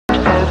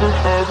What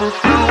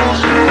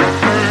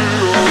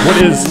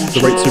is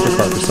the right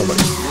supercar for somebody?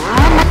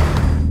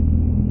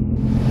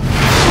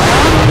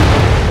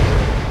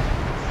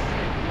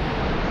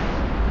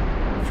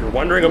 If you're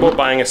wondering about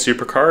buying a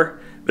supercar,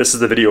 this is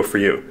the video for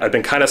you. I've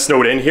been kind of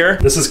snowed in here.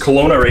 This is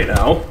Kelowna right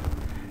now,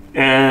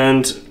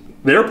 and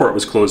the airport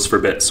was closed for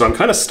a bit, so I'm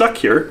kind of stuck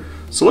here.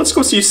 So let's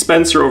go see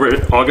Spencer over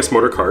at August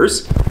Motor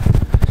Cars,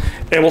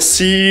 and we'll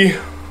see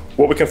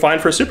what we can find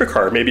for a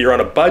supercar. Maybe you're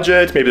on a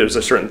budget, maybe there's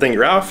a certain thing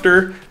you're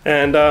after,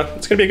 and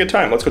it's gonna be a good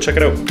time. Let's go check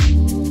it out.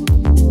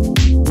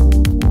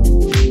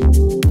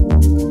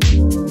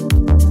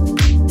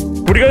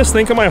 What do you guys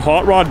think of my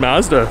hot rod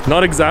Mazda?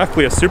 Not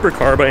exactly a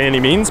supercar by any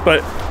means,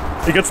 but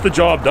it gets the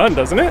job done,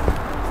 doesn't it?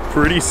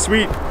 Pretty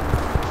sweet.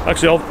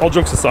 Actually, all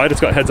jokes aside,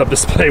 it's got heads-up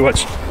display,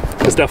 which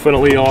is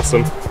definitely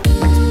awesome.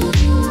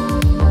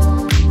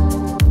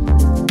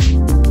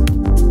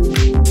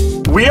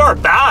 We are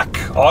back,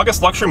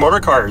 August Luxury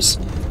Motor Cars,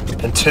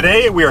 and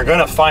today we are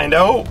gonna find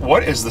out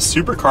what is the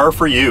supercar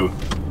for you,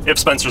 if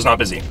Spencer's not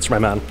busy. It's my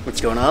man.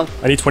 What's going on?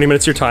 I need 20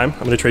 minutes of your time.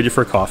 I'm gonna trade you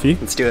for a coffee.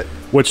 Let's do it.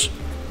 Which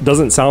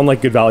doesn't sound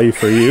like good value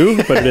for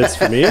you, but it is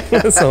for me.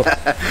 So,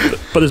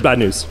 but there's bad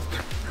news.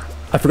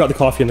 I forgot the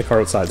coffee in the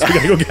car outside, so we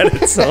gotta go get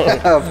it. So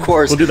of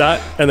course. We'll do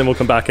that, and then we'll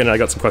come back in, and I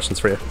got some questions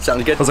for you.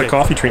 Sounds good. How's that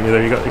coffee treating you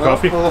there? You got your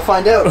coffee? We'll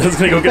find out. I was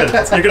gonna go get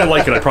it. You're gonna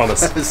like it, I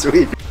promise.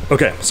 Sweet.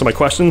 Okay, so my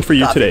question for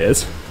you today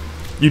is,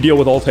 you deal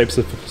with all types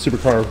of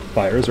supercar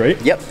buyers, right?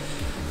 Yep.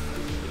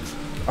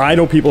 I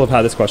know people have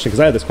had this question, because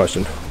I had this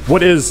question.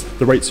 What is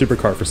the right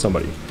supercar for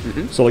somebody?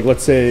 So like,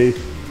 let's say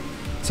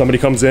somebody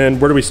comes in,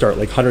 where do we start?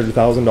 Like $100,000,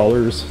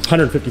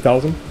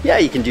 $150,000? Yeah,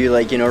 you can do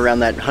like, you know, around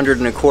that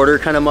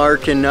 125 kind of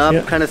mark and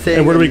up kind of thing.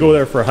 And where do we go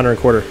there for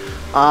 125?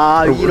 You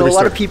know, a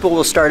lot of people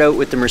will start out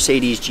with the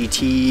Mercedes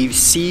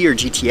GTC or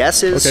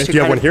GTSs. Okay, do you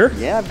have one here?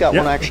 Yeah, I've got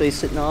one actually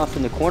sitting off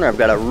in the corner. I've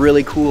got a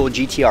really cool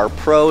GTR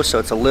Pro, so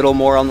it's a little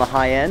more on the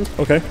high end.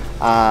 Okay.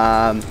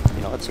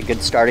 You know, it's a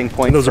good starting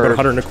point. And those are about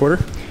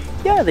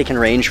 125? Yeah, they can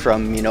range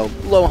from, you know,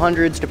 low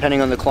hundreds depending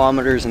on the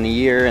kilometers in the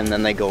year, and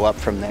then they go up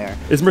from there.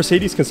 Is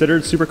Mercedes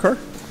considered supercar?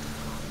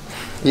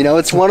 You know,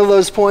 it's one of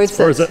those points.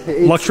 Or is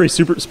it luxury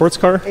sports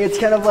car? It's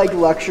kind of like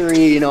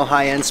luxury, you know,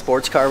 high-end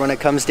sports car when it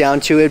comes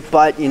down to it.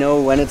 But, you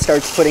know, when it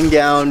starts putting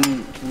down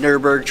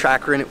Nürburgring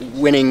track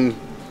winning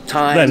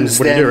times,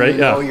 then you do, right?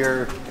 You know,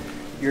 you're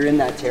in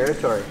that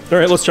territory. All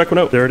right, let's check one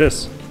out. There it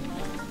is.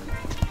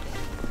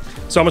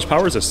 So how much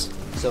power is this?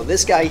 So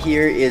this guy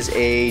here is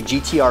a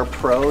GTR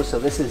Pro, so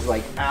this is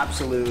like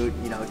absolute,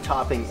 you know,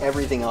 topping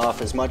everything off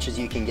as much as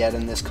you can get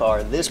in this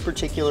car. This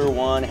particular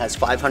one has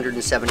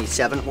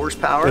 577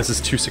 horsepower. This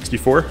is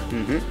 264?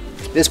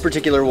 This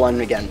particular one,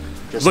 again,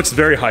 just looks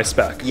very high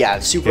spec. Yeah,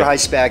 super high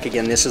spec.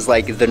 Again, this is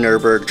like the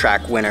Nürburgring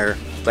track winner.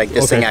 Like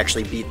this thing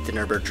actually beat the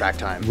Nürburgring track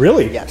time.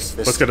 Really? Yes.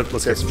 Let's get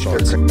some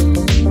shots.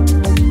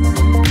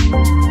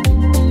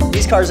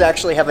 These cars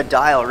actually have a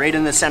dial right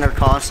in the center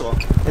console.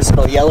 This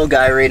little yellow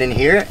guy right in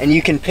here, and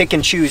you can pick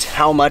and choose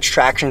how much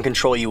traction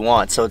control you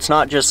want. So it's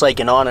not just like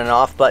an on and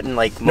off button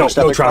like most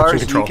other cars.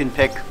 Control. You can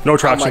pick no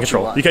traction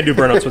control. You can't do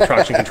burnouts with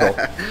traction control.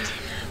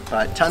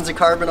 Tons of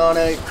carbon on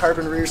it,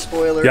 carbon rear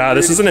spoiler. Yeah,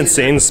 this is an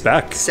insane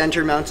spec.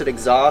 Center mounted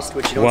exhaust,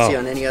 which you don't see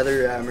on any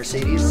other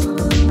Mercedes.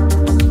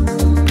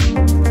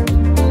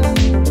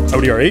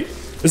 Audi R8?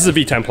 This is a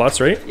V10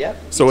 Plus, right? Yep.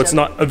 So it's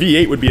not, a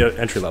V8 would be an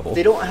entry level.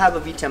 They don't have a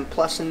V10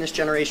 Plus in this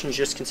generation, it's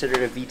just considered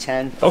a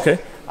V10. Okay.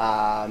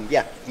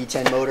 Yeah,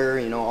 V10 motor,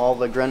 you know, all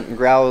the grunt and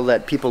growl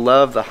that people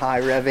love, the high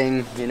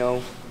revving, you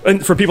know.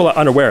 And for people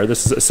unaware,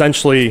 this is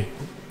essentially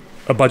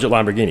a budget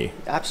Lamborghini.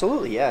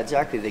 Absolutely, yeah,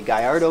 exactly. The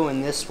Gallardo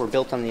and this were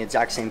built on the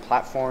exact same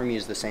platform,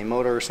 use the same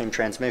motor, same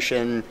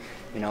transmission,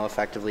 you know,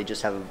 effectively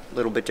just have a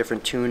little bit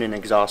different tune and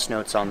exhaust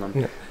notes on them.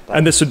 Yeah.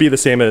 And this would be the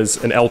same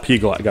as an LP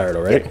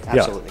Gallardo, right? Yeah,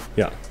 absolutely.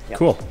 Yeah.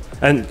 Cool.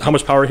 And how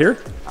much power here?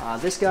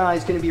 This guy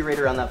is going to be right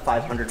around that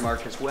 500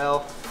 mark as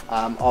well.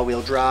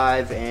 All-wheel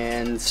drive,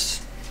 and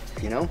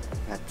you know,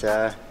 at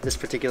this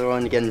particular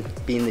one again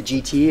being the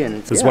GT,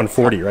 and this is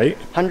 140, right?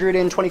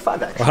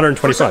 125 actually.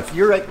 125.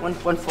 You're right,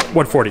 140.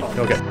 140.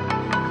 Okay.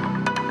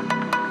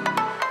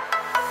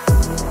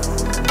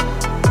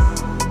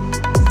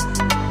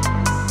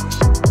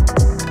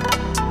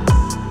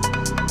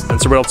 And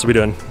so what else are we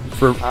doing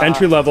for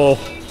entry-level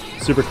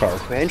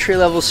supercar?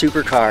 Entry-level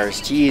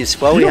supercars, geez.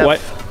 Well, you know what?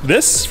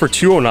 This for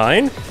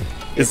 209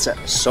 is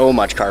so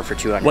much car for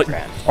 200 like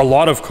grand. A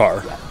lot of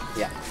car.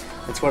 Yeah.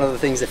 It's one of the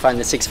things I find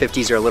the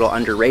 650s are a little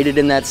underrated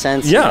in that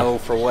sense. Yeah. You know,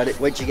 for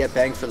what you get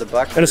bang for the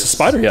buck. And it's a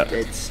Spider,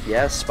 It's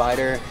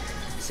Spider.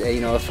 It's,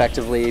 you know,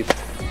 effectively,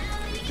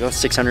 you know,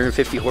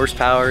 650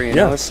 horsepower. You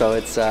know, so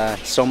it's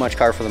so much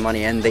car for the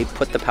money, and they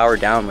put the power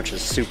down, which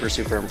is super,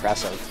 super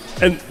impressive.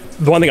 And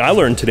the one thing I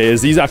learned today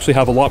is these actually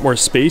have a lot more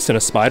space in a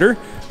Spider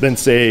than,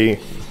 say,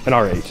 an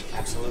R8.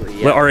 Absolutely,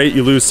 yeah. The R8,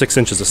 you lose 6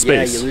 inches of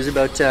space. Yeah, you lose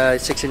about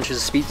 6 inches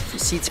of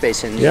seat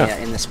space in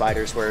the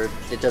Spiders, where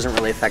it doesn't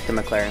really affect the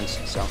McLarens.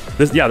 So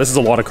this is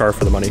a lot of car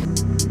for the money.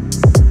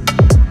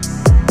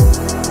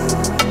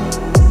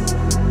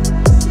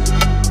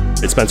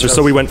 Hey Spencer,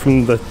 so we went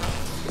from the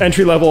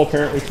Entry level,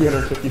 apparently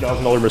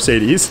 $250,000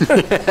 Mercedes. Then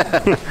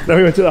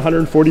we went to the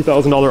 $140,000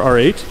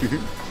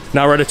 R8.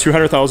 Now we're at a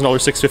 $200,000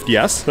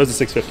 650S. That was a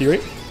 650,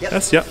 right? Yep.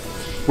 Yes, yep.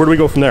 Where do we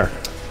go from there?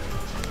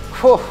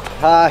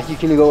 You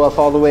can go up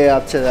all the way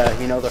up to the,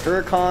 the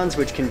Huracans,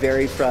 which can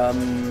vary from,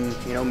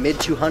 mid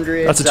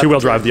 200s. That's a two-wheel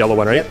drive, the yellow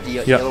one, right?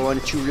 Yep, the yellow one,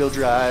 two-wheel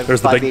drive.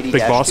 There's the big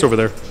boss over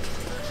there.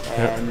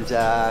 And,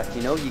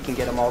 you can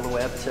get them all the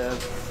way up to,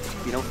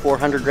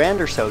 400 grand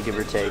or so, give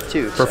or take,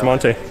 too.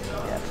 Performante.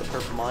 Yeah, the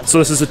Performante. So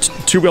this is a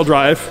two-wheel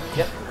drive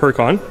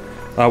Huracan.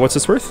 What's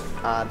this worth?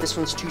 This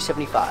one's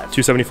 275.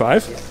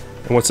 275? Yeah.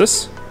 And what's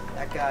this?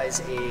 That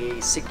guy's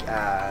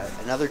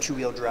another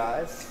two-wheel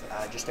drive,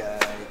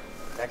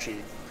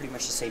 actually pretty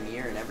much the same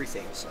year and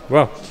everything. So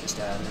wow. Just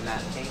the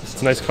matte paint. So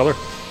it's a nice color.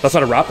 That's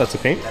not a wrap, that's a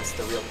paint? That's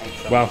the real paint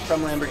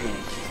from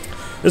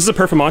Lamborghini. This is a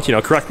Performante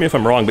now. Correct me if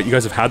I'm wrong, but you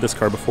guys have had this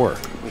car before.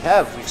 We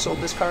have. We've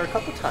sold this car a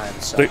couple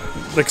times. So.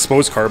 The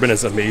exposed carbon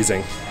is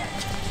amazing.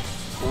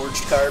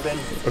 Forged carbon.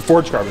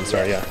 Forged carbon,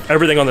 sorry, yeah.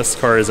 Everything on this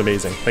car is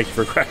amazing. Thank you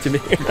for correcting me.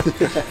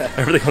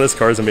 Everything on this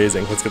car is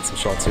amazing. Let's get some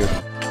shots here.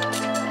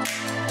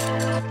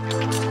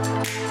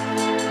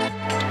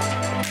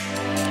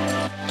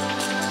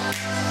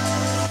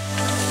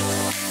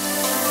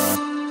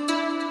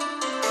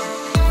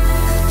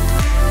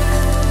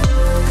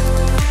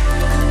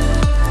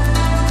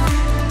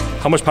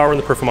 How much power in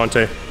the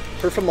Performante?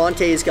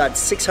 Performante's got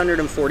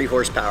 640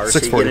 horsepower,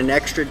 640. So you get an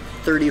extra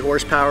 30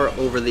 horsepower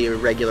over the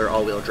regular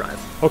all-wheel drive.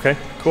 Okay,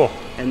 cool.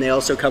 And they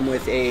also come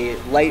with a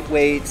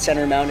lightweight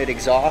center-mounted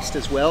exhaust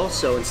as well.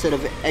 So instead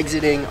of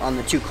exiting on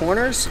the two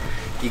corners,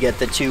 you get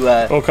the two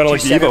kind of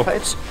like the Evo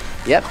pipes.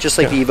 Yep, just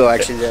like the Evo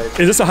actually. Is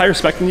this a higher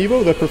spec than the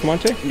Evo, the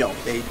Performante? No,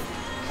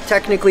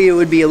 technically it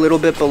would be a little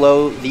bit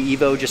below the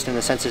Evo, just in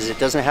the sense as it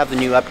doesn't have the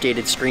new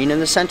updated screen in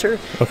the center,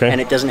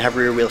 and it doesn't have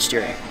rear wheel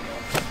steering.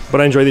 But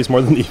I enjoy these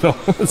more than the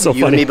Evo. It's so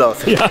you funny. And me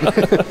both. Yeah.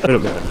 Wait a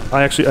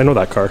minute. I know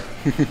that car.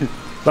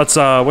 That's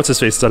what's his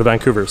face? It's out of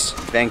Vancouver's.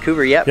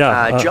 Vancouver, yep.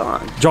 Yeah.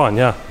 John. John,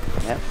 yeah.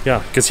 Yeah,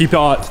 because he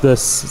bought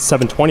this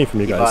 720 from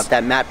you guys. He bought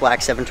that matte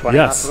black 720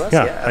 off of us.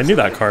 Yeah, I knew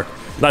that car.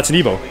 That's an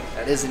Evo.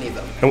 That is an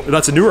Evo. And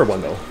that's a newer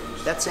one though.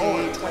 That's a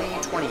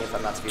 2020 if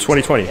I'm not mistaken.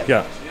 2020,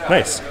 yeah.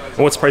 Nice. And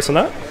what's the price on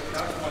that?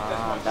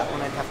 That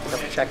one I'd have to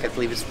double check. I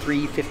believe it's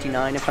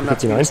 $359 if I'm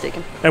not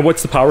mistaken. And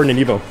what's the power in an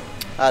Evo?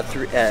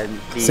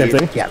 Same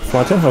thing? Yeah.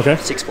 Quanta? Okay.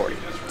 640.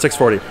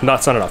 640.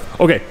 Not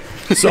enough. Okay.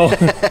 So,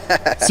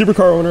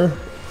 Supercar owner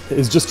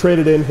is just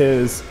traded in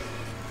his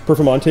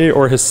Performante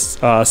or his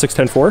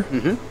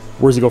 610-4.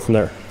 Where's he go from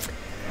there?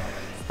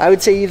 I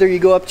would say either you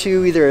go up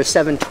to either a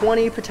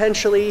 720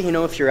 potentially,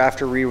 if you're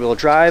after rear-wheel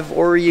drive,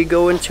 or you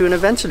go into an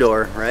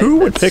Aventador, right? Who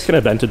would pick an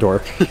Aventador?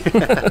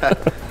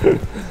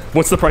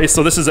 What's the price?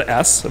 So this is an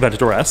S,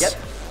 Aventador S. Yep.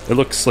 It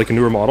looks like a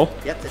newer model.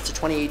 Yep, it's a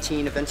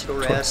 2018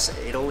 Aventador S.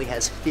 It only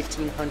has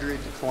 1,500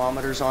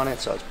 kilometers on it,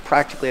 so it's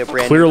practically a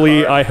brand new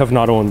Clearly, car. I have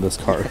not owned this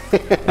car.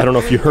 I don't know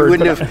if you heard.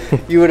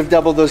 You would have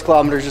doubled those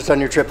kilometers just on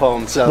your trip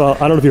home. So. Well, I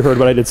don't know if you heard,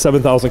 but I did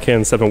 7,000 K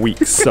in 7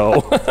 weeks.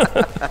 So,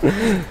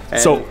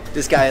 so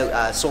this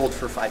guy sold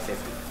for $550.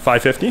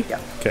 $550? Yeah.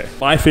 Okay.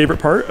 My favorite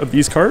part of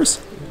these cars,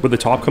 when the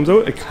top comes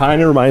out, it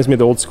kind of reminds me of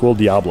the old school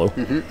Diablo.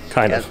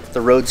 Kind of. The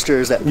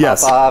Roadsters that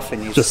pop off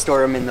and you just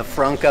store them in the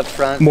frunk up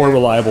front. More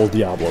reliable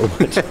Diablo.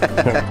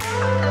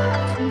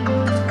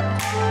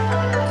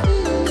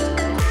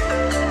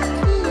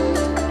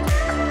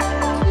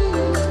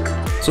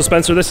 So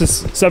Spencer, this is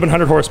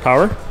 700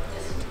 horsepower,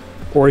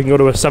 or you can go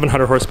to a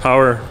 700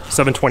 horsepower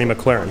 720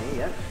 McLaren.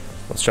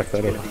 Let's check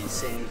that out.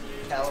 Same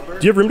caliber.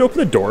 Do you have room to open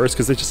the doors?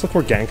 Because they just look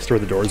more gangster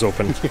with the doors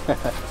open.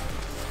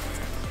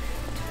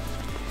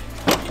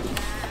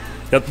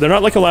 Yeah, they're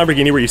not like a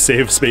Lamborghini where you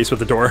save space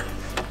with the door.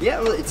 Yeah,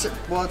 well,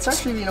 it's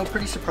actually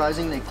pretty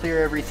surprising. They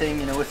clear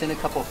everything within a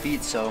couple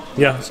feet, so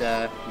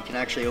yeah, you can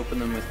actually open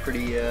them with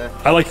pretty.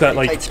 I like that.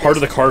 Like part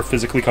of the car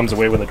physically comes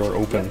away when the door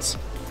opens.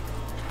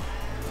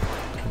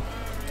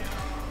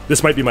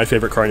 This might be my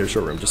favorite car in your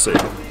showroom. Just so you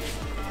know.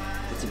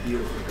 It's a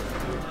beautiful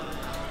car.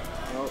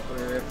 Oh,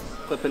 we're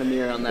clipping a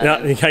mirror on that.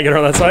 Yeah, you can't get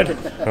around that side.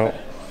 Oh,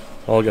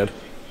 all good.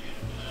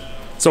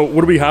 So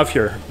what do we have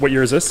here? What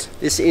year is this?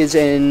 This is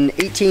an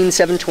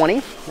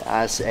 18720.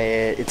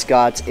 It's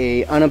got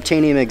a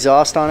unobtainium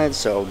exhaust on it,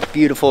 so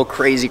beautiful,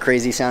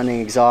 crazy sounding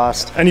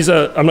exhaust. And he's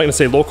I'm not going to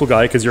say local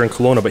guy because you're in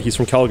Kelowna, but he's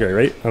from Calgary,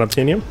 right?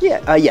 Unobtainium?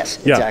 Yeah,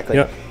 yes, exactly.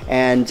 Yeah.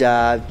 And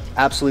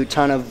absolute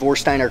ton of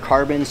Vorsteiner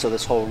carbon, so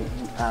this whole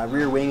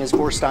rear wing is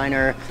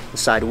Vorsteiner, the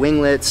side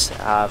winglets,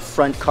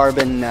 front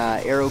carbon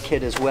aero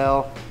kit as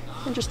well.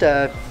 And just,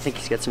 I think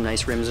he's got some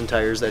nice rims and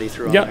tires that he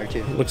threw on there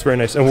too. Looks very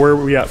nice. And where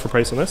are we at for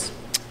price on this?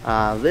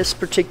 This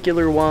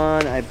particular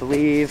one, I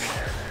believe,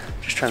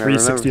 just trying to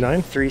remember.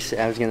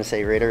 369? I was going to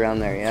say right around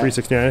there, yeah.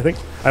 369, I think.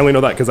 I only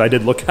know that because I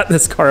did look at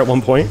this car at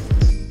one point.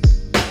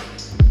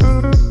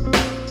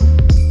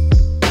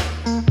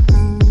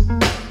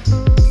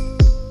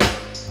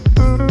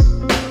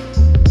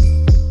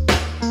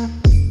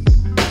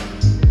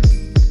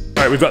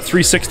 All right, we've got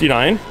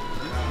 369.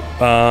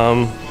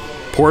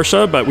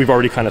 Porsche, but we've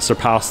already kind of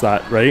surpassed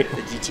that, right?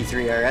 The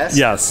GT3 RS?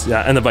 Yes,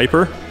 yeah, and the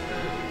Viper.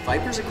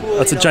 Viper's a cool,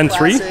 That's a Gen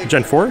 3?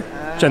 Gen 4?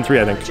 Gen 3,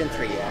 I think. Gen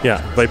 3, yeah.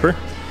 Yeah, Viper.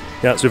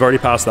 Yeah, so we've already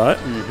passed that.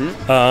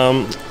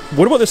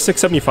 What about this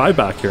 675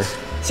 back here?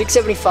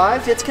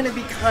 675, it's going to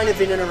be kind of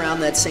in and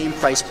around that same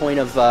price point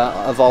of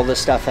all this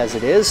stuff as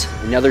it is.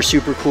 Another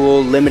super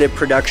cool limited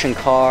production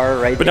car,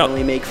 right? But they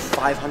only make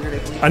 500, I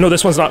believe. I know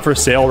this one's not for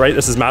sale, right?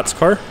 This is Matt's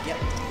car. Yep.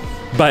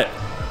 But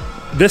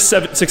this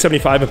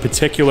 675 in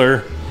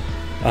particular,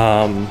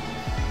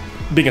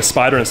 being a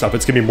Spider and stuff,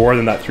 it's going to be more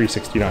than that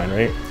 369,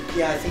 right?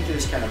 Yeah, I think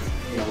there's kind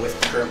of, you know, with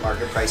current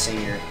market pricing,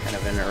 you're kind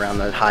of in around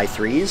the high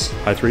threes.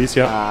 High threes,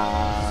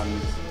 yeah.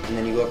 And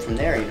then you go up from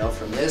there, you know,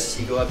 from this,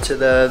 you go up to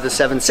the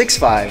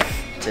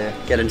 765 to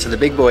get into the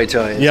big boy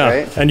toys, yeah,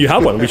 right? And you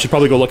have one. We should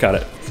probably go look at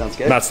it. Sounds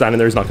good. Matt's standing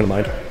there, he's not going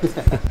to mind.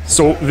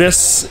 So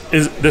this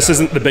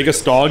isn't the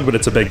biggest dog, but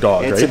it's a big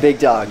dog, right? It's a big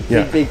dog.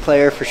 Yeah. Big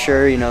player for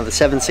sure. You know, the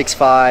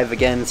 765,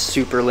 again,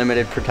 super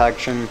limited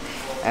production.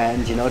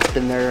 And, you know, it's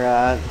been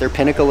their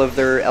pinnacle of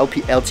their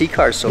LT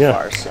cars so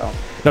far, so.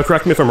 Now,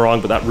 correct me if I'm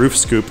wrong, but that roof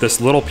scoop, this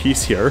little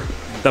piece here,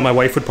 that my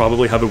wife would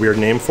probably have a weird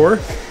name for,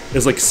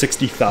 is like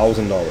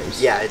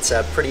 $60,000. Yeah, it's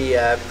a pretty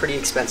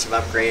expensive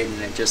upgrade,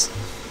 and it just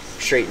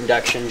straight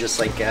induction, just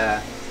like you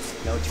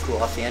know, to cool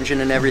off the engine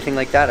and everything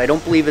like that. I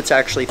don't believe it's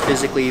actually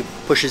physically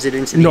pushes it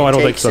into the No, I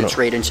don't think so. It's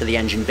right into the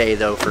engine bay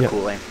though for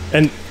cooling.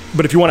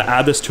 But if you want to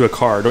add this to a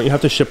car, don't you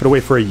have to ship it away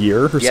for a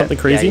year or something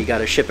crazy? Yeah, you got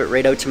to ship it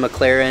right out to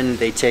McLaren.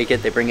 They take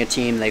it, they bring a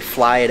team, they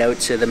fly it out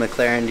to the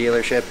McLaren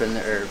dealership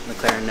or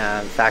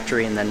McLaren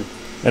factory, and then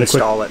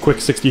install it. Quick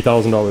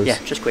 $60,000. Yeah,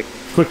 just quick.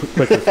 Quick.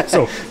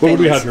 So what would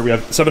we have here? We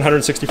have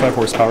 765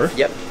 horsepower.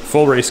 Yep.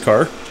 Full race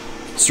car.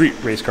 Street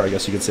race car, I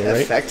guess you could say,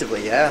 right?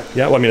 Effectively, yeah.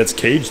 Yeah, well, I mean, it's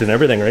caged and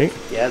everything, right?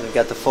 Yeah, they've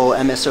got the full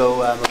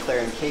MSO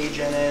McLaren cage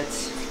in it.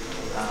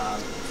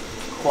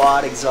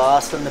 Quad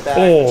exhaust on the back.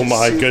 Oh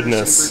my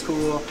goodness. Super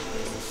cool.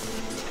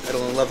 I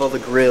love all the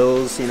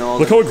grills, you know.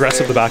 Look how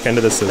aggressive the back end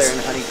of this is.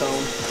 McLaren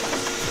honeycomb.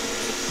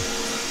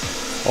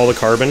 All the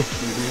carbon.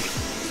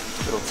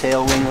 Little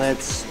tail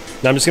winglets.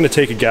 Now I'm just going to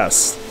take a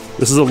guess.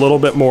 This is a little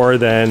bit more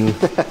than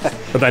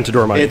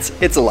Aventador money.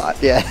 It's a lot,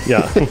 yeah.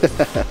 Yeah.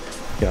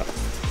 Yeah.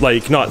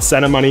 Like not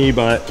Senna money,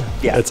 but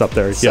it's up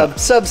there.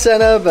 Sub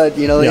Senna, but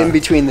you know, in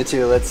between the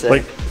two, let's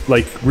say.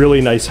 Like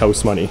really nice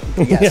house money.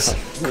 Yes.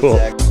 Yeah, cool.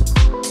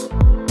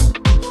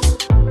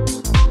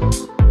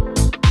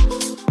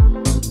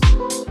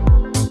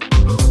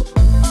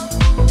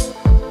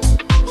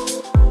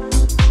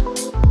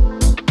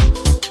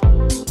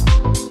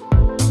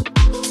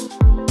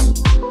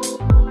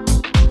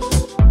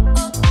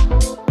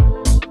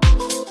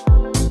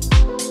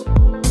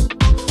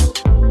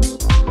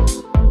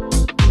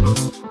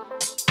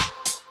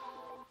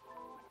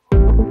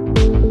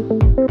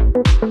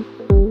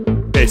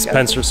 Exactly.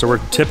 Spencer, so we're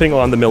tipping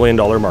on the $1 million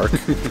mark.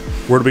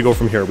 Where do we go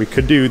from here? We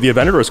could do the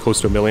Aventador is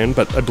close to $1 million,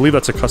 but I believe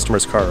that's a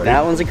customer's car, right?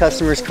 That one's a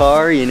customer's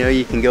car. You know,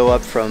 you can go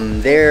up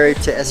from there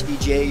to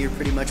SVJ. You're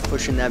pretty much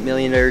pushing that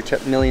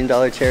 $1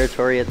 million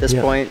territory at this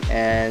point,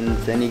 and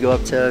then you go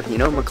up to, you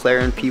know,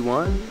 McLaren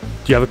P1.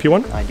 Do you have a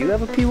P1? I do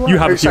have a P1. You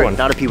have a P1? Sorry,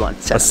 not a P1.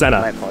 Senna. A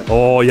Senna.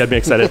 Oh, you had me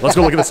excited. Let's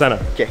go look at the Senna.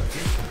 Okay.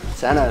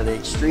 Senna, the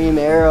Extreme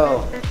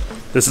Aero.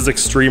 This is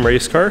extreme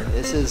race car?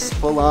 This is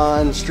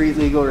full-on street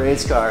legal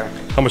race car.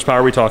 How much power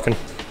are we talking?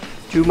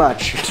 Too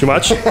much. Too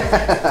much?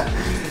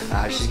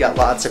 She's got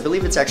lots. I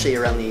believe it's actually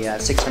around the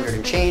 600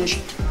 and change.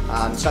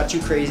 It's not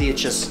too crazy.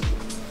 It's just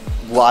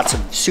lots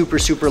of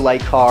super light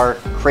car,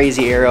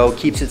 crazy aero,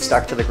 keeps it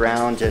stuck to the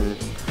ground, and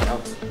you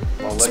know.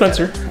 Well,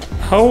 Spencer,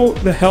 how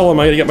the hell am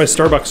I gonna get my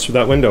Starbucks through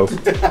that window?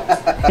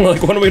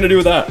 Like, what am I gonna do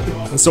with that?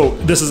 So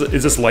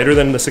is this lighter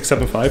than the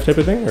 675 type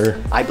of thing,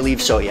 or? I believe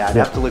so. Yeah, I'd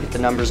have to look at the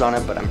numbers on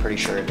it, but I'm pretty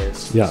sure it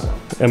is. Yeah, so.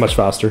 And much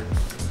faster.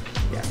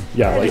 Yeah.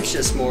 Yeah, and like it's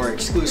just more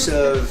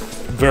exclusive.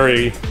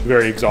 Very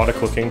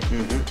exotic looking.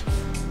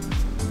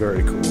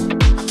 Very cool.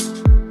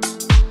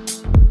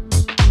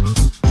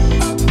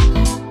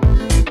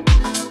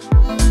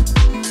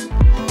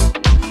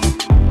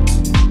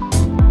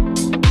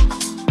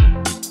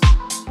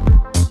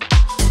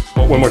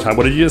 One more time,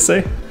 what did you just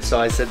say? So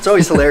I said, it's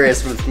always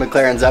hilarious with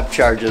McLaren's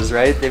upcharges,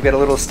 right? They've got a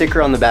little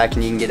sticker on the back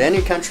and you can get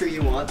any country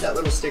you want. That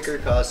little sticker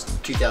costs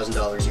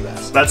 $2,000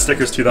 US. That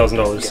sticker's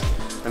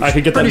 $2,000. Yeah. I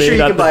could get that made sure you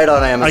can buy it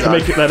on Amazon. I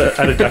can make that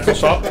at a decal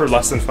shop for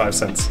less than 5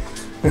 cents.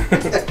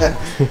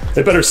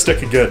 They better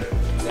stick it good.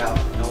 Now,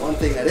 one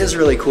thing that is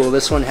really cool,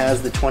 this one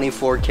has the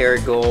 24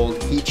 karat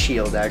gold heat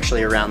shield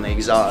actually around the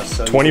exhaust.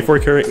 So 24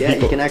 karat heat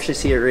gold. You can actually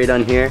see it right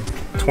on here.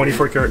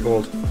 24 karat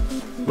gold.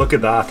 Look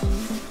at that.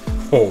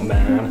 Oh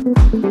man.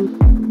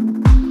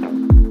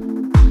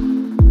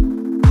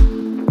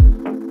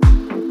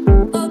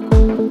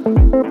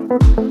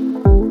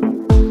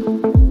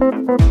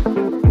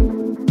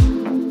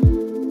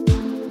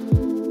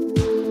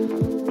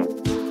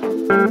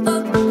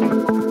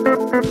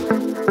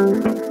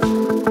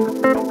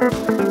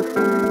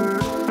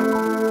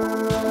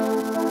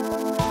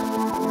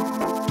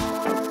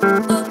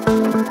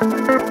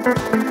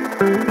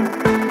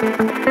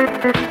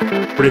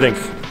 What do you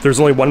think? there's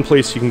only one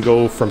place you can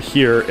go from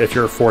here if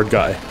you're a Ford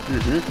guy. You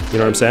know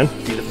what I'm saying?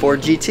 Do the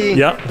Ford GT.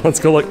 Yeah, let's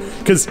go look.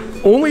 Because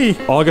only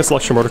August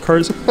Luxury Motor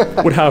Cars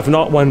would have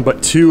not one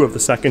but two of the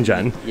second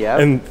gen. Yeah.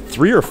 And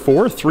three of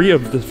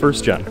the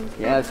first gen.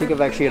 Yeah, I think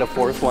I've actually got a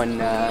fourth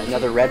one,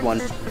 another red one.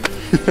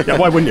 Yeah,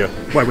 why wouldn't you?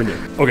 Why wouldn't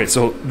you? Okay,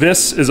 so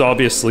this is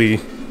obviously,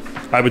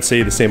 I would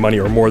say, the same money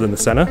or more than the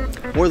Senna.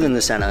 More than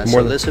the Senna.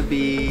 So this would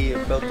be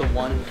about the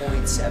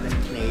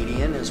 1.7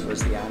 Canadian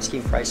was the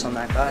asking price on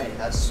that guy. It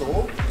has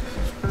sold.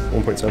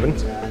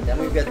 1.7. Then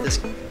we've got this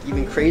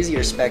even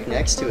crazier spec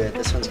next to it.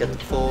 This one's got the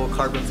full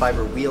carbon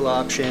fiber wheel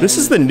option. This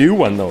is the new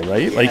one though,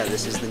 right? Yeah,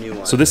 this is the new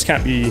one. So this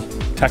can't be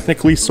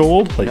technically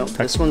sold? Like, no,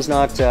 this one's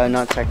not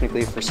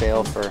technically for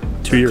sale for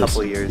 2 years. A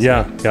couple of years.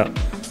 Yeah, yeah.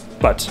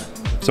 But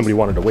if somebody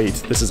wanted to wait,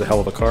 this is a hell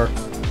of a car.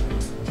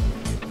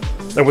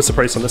 And what's the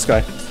price on this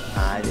guy?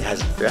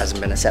 There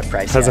hasn't been a set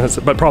price yet.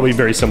 But probably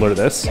very similar to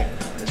this.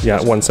 Yeah,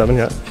 1.7,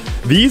 yeah.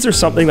 These are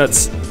something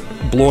that's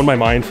blown my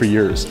mind for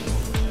years.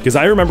 Because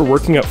I remember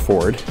working at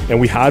Ford, and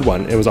we had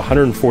one. It was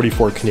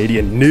 144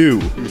 Canadian,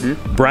 new,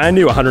 brand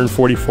new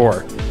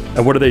 144.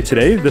 And what are they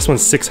today? This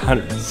one's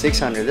 600.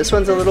 600. This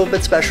one's a little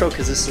bit special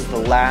because this is the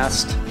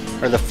last,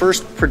 or the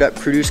first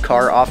produced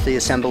car off the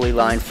assembly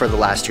line for the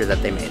last year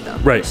that they made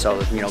them. Right.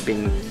 So, you know,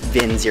 being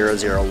VIN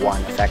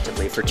 001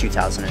 effectively for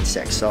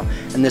 2006. So,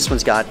 and this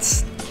one's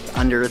got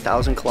under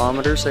 1,000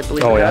 kilometers, I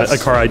believe. Oh yeah, a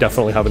car I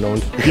definitely haven't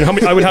owned. You know how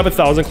many? I would have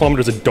 1,000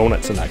 kilometers of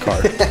donuts in that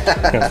car.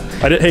 Yeah.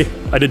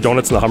 I did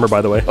donuts in the Hummer,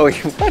 by the way. Oh,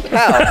 what?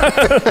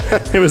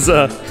 How? It was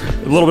a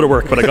little bit of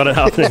work, but I got it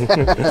happening.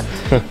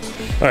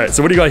 All right,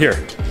 so what do you got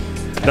here?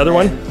 Another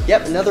one?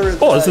 Yep, another.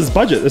 Oh, this is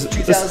budget. This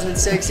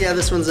 2006. Yeah,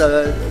 this one's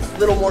a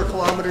little more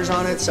kilometers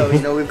on it, so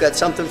you know we've got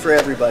something for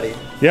everybody.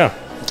 Yeah.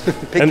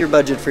 Pick your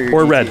budget for your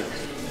or GT. red.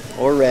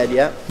 Or red,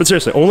 yeah. But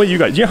seriously, only you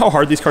guys. Do you know how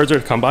hard these cars are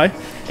to come by?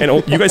 And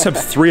you guys have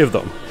 3 of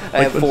them.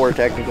 I have 4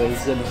 technically.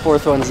 So the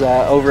 4th one's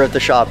over at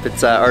the shop.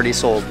 It's already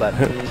sold, but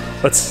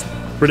that's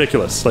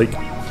ridiculous. Like,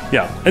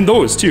 yeah, and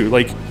those too.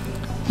 Like,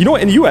 you know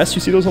what? In the U.S.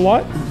 you see those a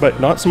lot, but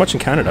not so much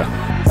in Canada.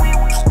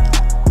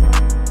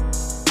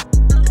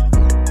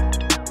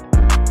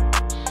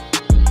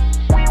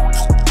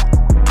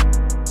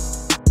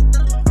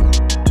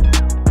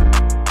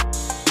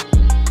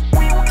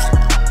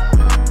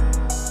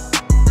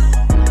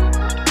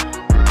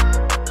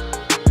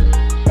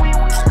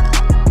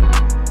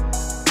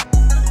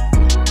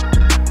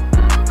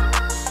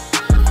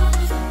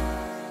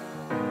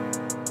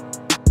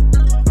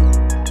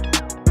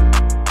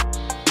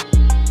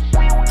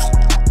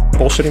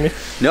 Bullshitting me?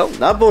 No,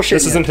 not bullshitting.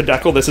 This isn't a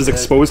decal, this is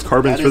exposed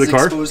carbon through the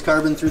car? Exposed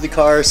carbon through the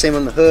car, same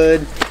on the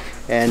hood.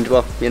 And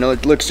well, you know,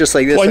 it looks just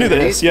like this. Well, I knew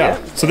this,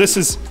 yeah. So this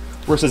is,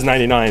 versus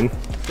 99,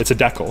 it's a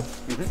decal.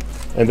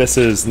 And this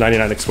is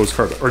 99 exposed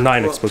carbon, or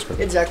 9 exposed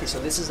carbon. Exactly, so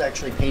this is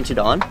actually painted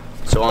on.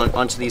 So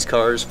onto these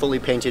cars, fully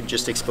painted,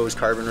 just exposed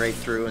carbon right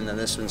through, and then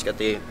this one's got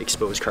the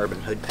exposed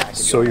carbon hood package.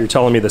 So you're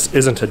telling me this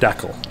isn't a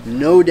decal?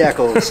 No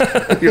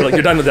decals. You're like,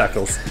 you're done with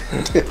decals.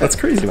 That's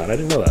crazy, man, I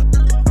didn't know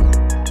that.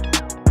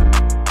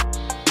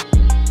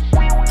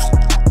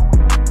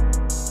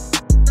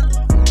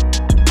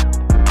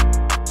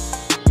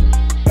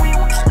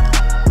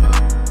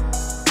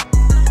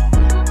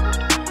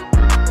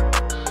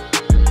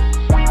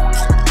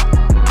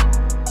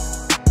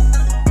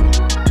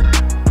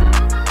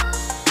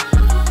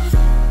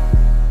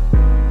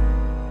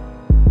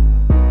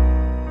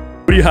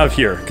 What do you have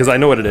here? Because I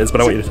know what it is,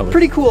 but I want you to tell me.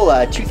 Pretty cool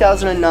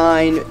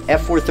 2009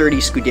 F430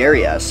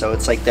 Scuderia. So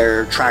it's like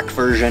their track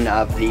version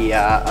of the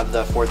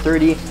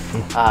 430.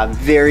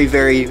 Very,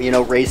 very, you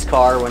know, race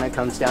car when it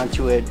comes down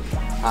to it.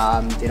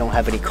 They don't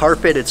have any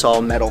carpet. It's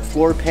all metal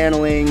floor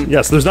paneling.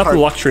 Yes, there's nothing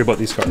luxury about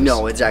these cars.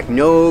 No, exactly.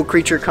 No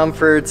creature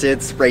comforts.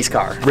 It's race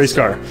car. Race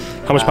car.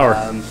 How much power?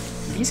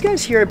 These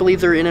guys here, I believe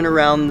they're in and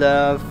around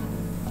the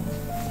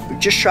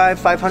just shy of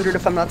 500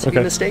 if I'm not to be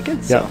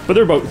mistaken. So. Yeah, but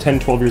they're about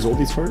 10, 12 years old,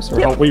 these cars? Or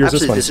what year is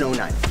this one? This is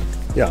 09.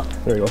 Yeah,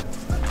 there you go.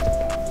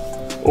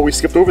 Oh, we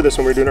skipped over this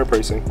when we were doing our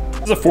pricing.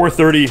 This is a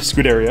 430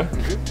 Scuderia,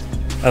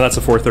 and that's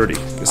a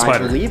 430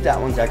 Spider. I believe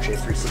that one's actually a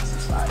 360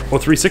 Spider. Oh,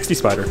 360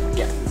 Spider.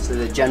 Yeah, so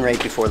the gen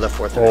right before the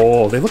 430.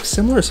 Oh, they look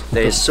similar.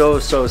 They're so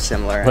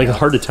similar. Like,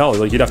 hard to tell.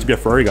 Like, you'd have to be a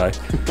Ferrari guy.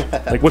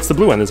 Like, what's the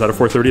blue one? Is that a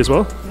 430 as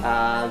well?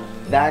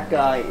 That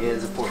guy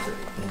is a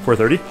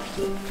 430. 430?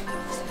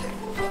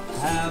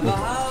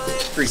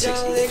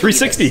 360.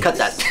 360. Cut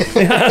that.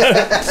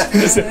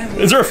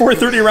 Is there a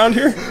 430 around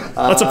here?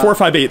 That's a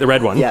 458, the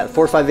red one. Yeah,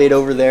 458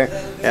 over there.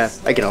 Yeah,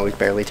 I can always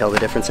barely tell the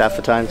difference half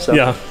the time. So.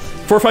 Yeah,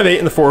 458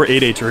 and the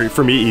 488 are,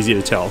 for me, easy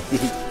to tell.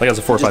 Like, that's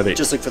a 458.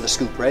 Just like for the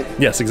scoop, right?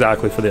 Yes,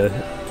 exactly, for the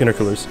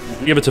intercoolers.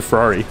 Give it to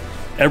Ferrari.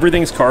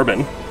 Everything's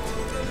carbon,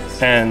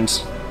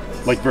 and,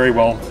 like, very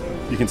well,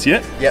 you can see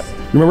it. Yep.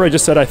 Remember I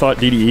just said I thought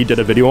DDE did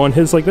a video on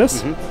his like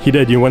this? He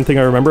did. You know one thing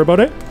I remember about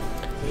it?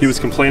 He was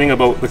complaining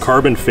about the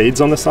carbon fades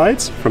on the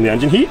sides from the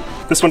engine heat.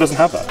 This one doesn't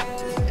have that.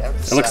 Yep,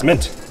 it looks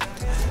mint.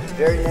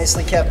 Very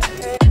nicely kept.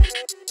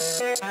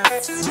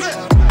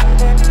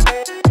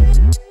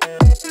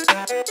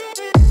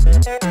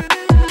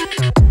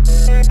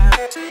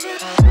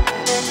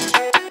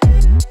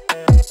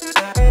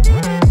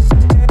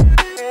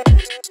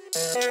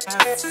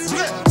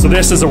 So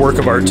this is a work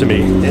of art to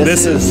me.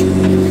 This is,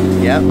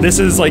 yeah. This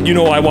is like, you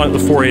know, I want the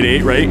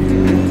 488, right?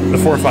 The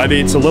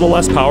 458's a little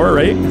less power,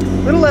 right?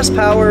 A little less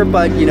power,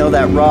 but you know,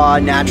 that raw,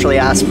 naturally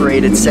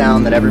aspirated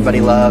sound that everybody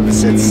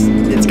loves.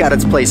 It's got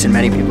its place in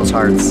many people's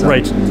hearts. So.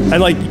 Right.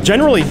 And like,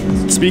 generally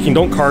speaking,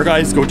 don't car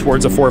guys go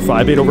towards a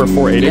 458 over a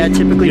 488? Yeah,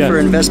 typically for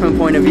investment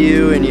point of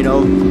view and, you know,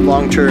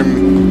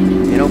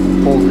 long-term, you know,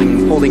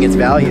 holding its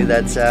value,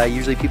 that's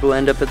usually people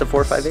end up at the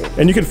 458.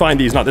 And you can find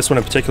these, not this one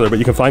in particular, but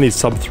you can find these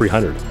sub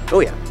 300. Oh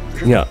yeah.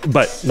 Yeah,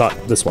 but not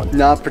this one.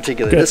 Not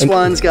particularly. This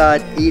one's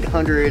got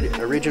 800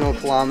 original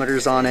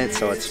kilometers on it,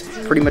 so it's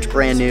pretty much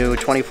brand new,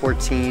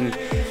 2014,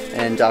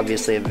 and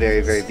obviously a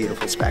very, very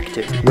beautiful spec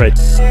too. Right.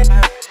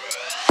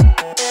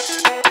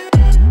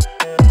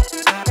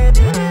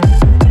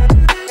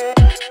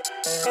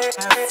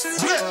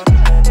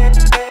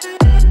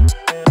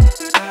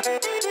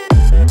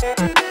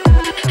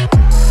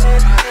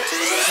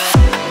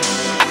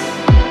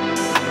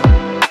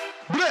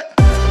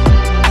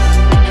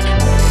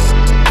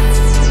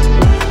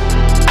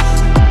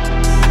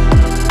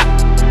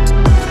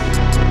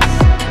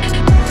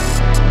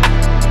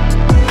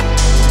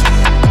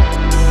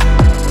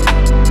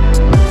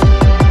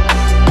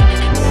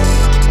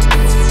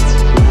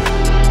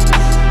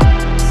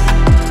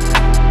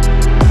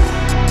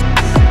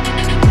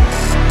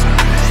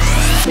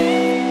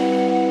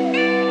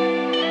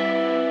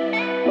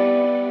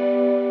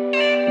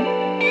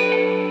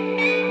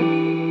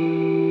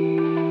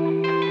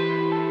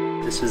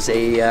 This is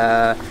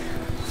a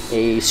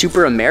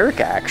Super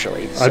America,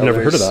 actually. So I've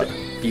never heard of that.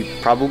 You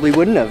probably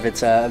wouldn't have.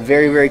 It's a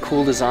very, very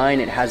cool design.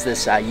 It has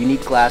this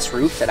unique glass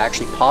roof that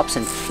actually pops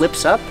and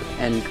flips up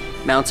and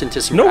mounts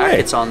into some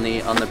brackets on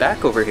the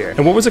back over here.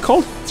 And what was it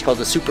called? It's called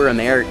the Super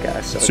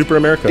America. So Super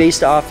America.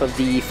 Based off of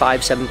the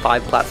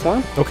 575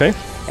 platform. Okay.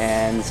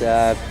 And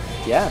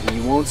yeah,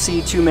 you won't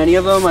see too many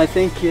of them. I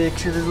think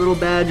there's a little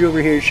badge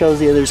over here. It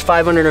shows you there's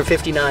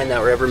 559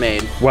 that were ever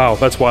made. Wow,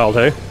 that's wild,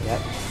 hey?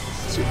 Yeah,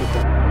 super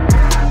cool.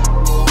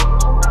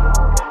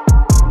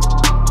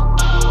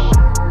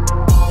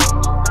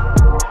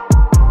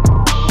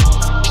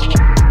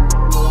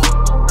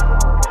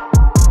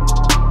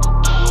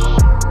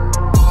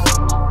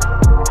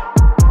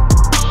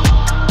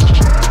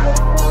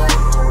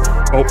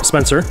 Oh,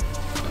 Spencer,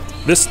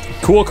 this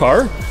cool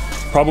car,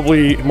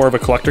 probably more of a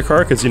collector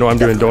car because, you know, I'm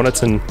doing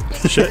donuts and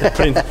shit.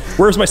 I mean,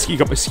 where's my ski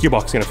box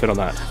gonna fit on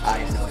that? I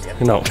have no idea.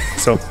 No.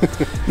 So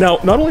now,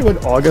 not only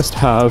would August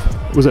have,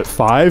 was it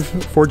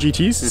 5 Ford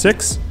GTs?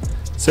 Six?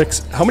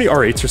 How many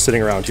R8s are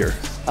sitting around here?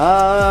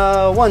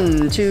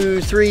 1, 2,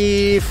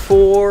 3,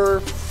 4,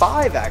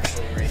 5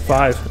 actually. Right?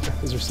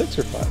 5. Is there 6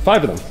 or 5?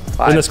 5 of them.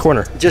 5. In this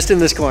corner. Just in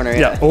this corner,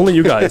 yeah. Yeah, only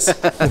you guys.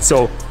 And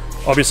so,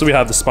 obviously we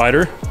have the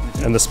Spider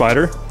and the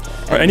Spider.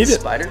 And the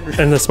Spider.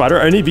 And the Spider.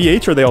 Are any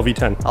V8s or are they all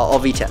V10? All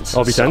V10s.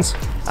 All V10s?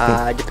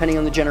 So, depending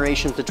on the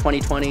generations, the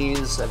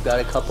 2020s, I've got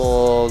a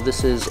couple.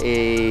 This is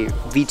a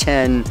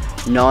V10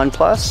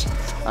 non-plus.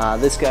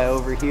 This guy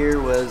over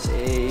here was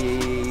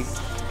I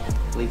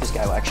believe this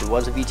guy actually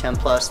was a V10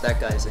 plus.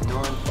 That guy's a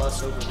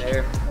non-plus over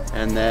there.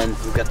 And then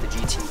we've got the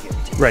GT here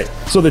too. Right.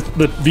 So the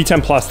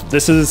V10 plus,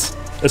 this is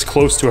as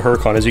close to a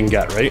Huracan as you can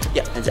get, right?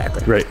 Yeah,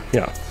 exactly. Right,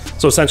 yeah.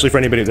 So essentially, for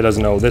anybody that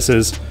doesn't know, this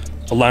is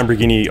a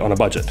Lamborghini on a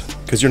budget,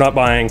 because you're not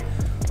buying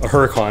a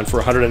Huracan for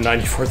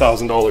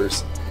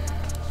 $194,000.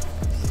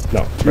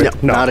 No, right?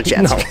 No, not a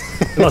chance. No,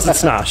 unless it's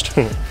smashed.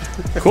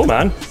 Cool,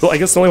 man. Well, I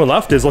guess the only one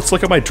left is, let's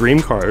look at my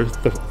dream car,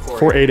 the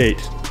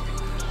 488.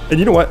 And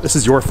you know what? This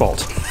is your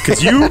fault,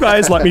 because you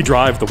guys let me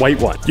drive the white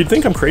one. You'd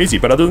think I'm crazy,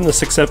 but other than the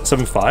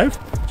 675,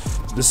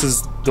 this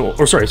is the,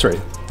 or sorry,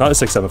 not the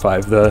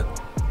 675, the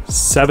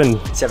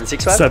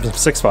 765?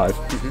 765.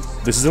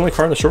 Mm-hmm. This is the only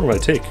car in the showroom I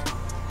take.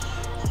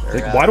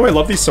 Like, why do I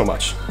love these so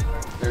much?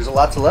 There's a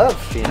lot to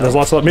love. You know? There's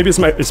lots to love. Maybe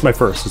it's my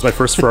first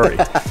Ferrari.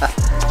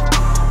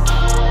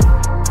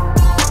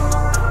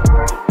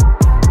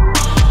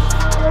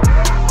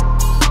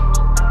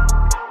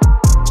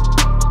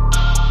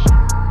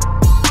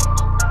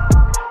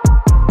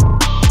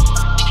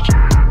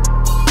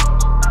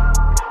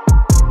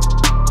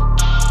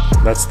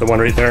 That's the one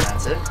right there.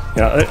 That's it.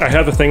 Yeah, I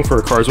have a thing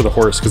for cars with a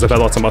horse because I've had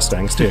lots of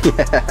Mustangs too.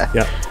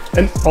 Yeah.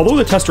 And although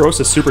the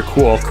Testarossa is super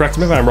cool, correct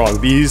me if I'm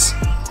wrong, these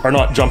are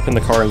not jump in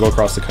the car and go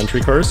across the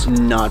country cars?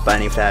 Not by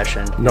any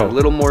fashion. No. They're a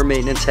little more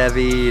maintenance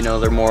heavy, you know,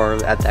 they're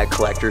more at that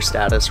collector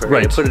status where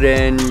right. you put it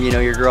in, you know,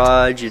 your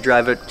garage, you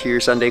drive it to your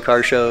Sunday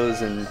car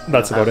shows and...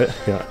 That's about it,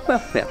 yeah. Well,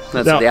 yeah,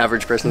 that's what the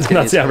average person's getting.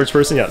 That's the average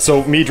person, yeah.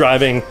 So me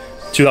driving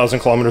 2,000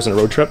 kilometers in a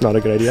road trip, not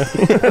a good idea.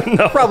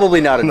 No.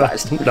 Probably not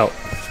advised. No.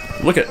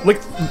 Look,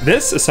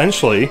 this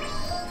essentially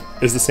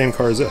is the same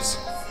car as this.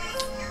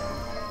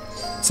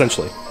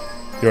 Essentially.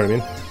 You know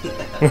what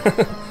I mean?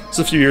 It's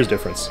a few years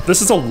difference.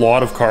 This is a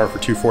lot of car for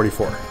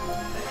 244. You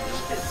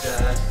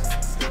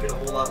get a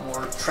whole lot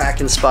more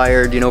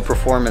track-inspired, you know,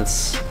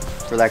 performance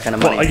for that kind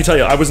of money. Well, I can tell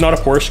you, I was not a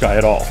Porsche guy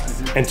at all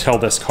until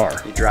this car.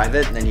 You drive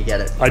it, and then you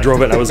get it. I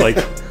drove it, and I was like,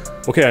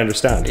 okay, I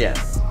understand. Yeah.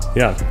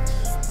 Yeah.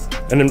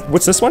 And then,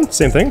 what's this one?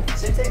 Same thing?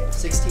 Same thing.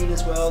 16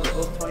 as well. They're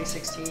both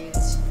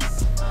 2016s.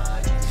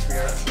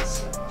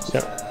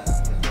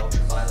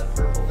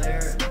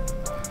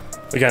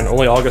 Again,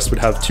 only August would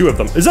have 2 of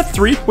them. Is that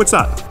 3? What's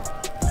that?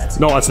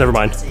 No, that's never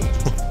mind.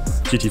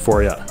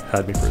 GT4, yeah,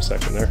 had me for a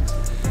second there.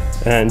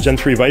 And Gen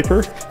 3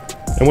 Viper.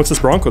 And what's this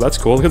Bronco? That's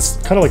cool. It's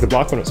kind of like the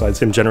black one outside,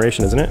 same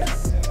generation, isn't it?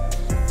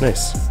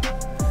 Nice.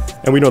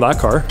 And we know that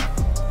car.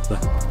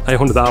 I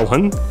owned that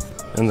one,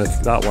 and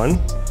that one.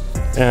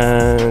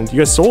 And you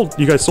guys sold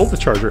the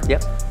Charger.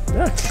 Yep.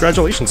 Yeah,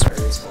 congratulations.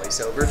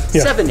 Voiceover.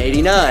 Yeah.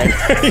 789.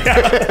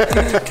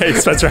 Yeah. Okay,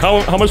 Spencer,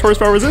 how much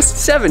horsepower was this?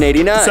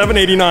 789.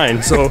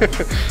 789. So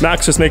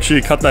Max, just make sure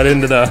you cut that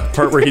into the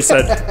part where he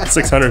said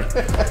 600.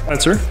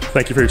 Spencer,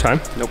 thank you for your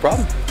time. No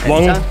problem.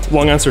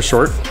 Long answer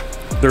short.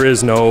 There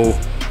is no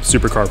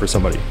supercar for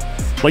somebody.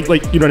 Like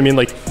you know what I mean?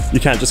 Like you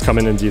can't just come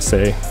in and just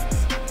say,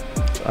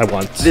 I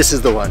want. This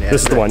is the one. Yeah,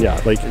 this is the one.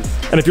 Yeah. Like,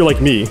 and if you're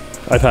like me,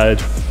 I've had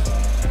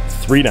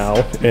 3 now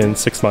in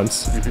 6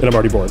 months, and I'm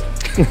already bored.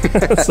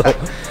 So,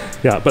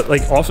 yeah. But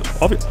like,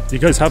 you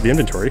guys have the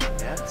inventory.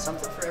 Yeah,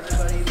 something for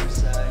everybody. There's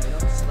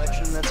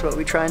selection. That's what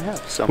we try and have.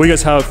 So. What you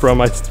guys have from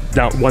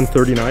down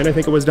 139, I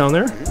think it was down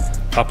there,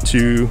 up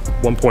to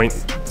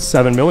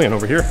 1.7 million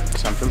over here.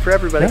 Something for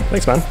everybody. Yeah.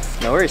 Thanks, man.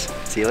 No worries.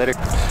 See you later.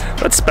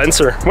 That's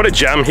Spencer. What a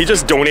gem. He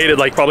just donated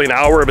like probably an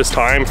hour of his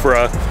time for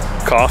a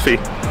coffee.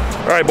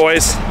 All right,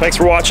 boys. Thanks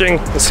for watching.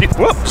 Let's see.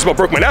 Whoop, just about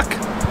broke my neck.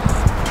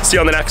 See you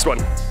on the next one.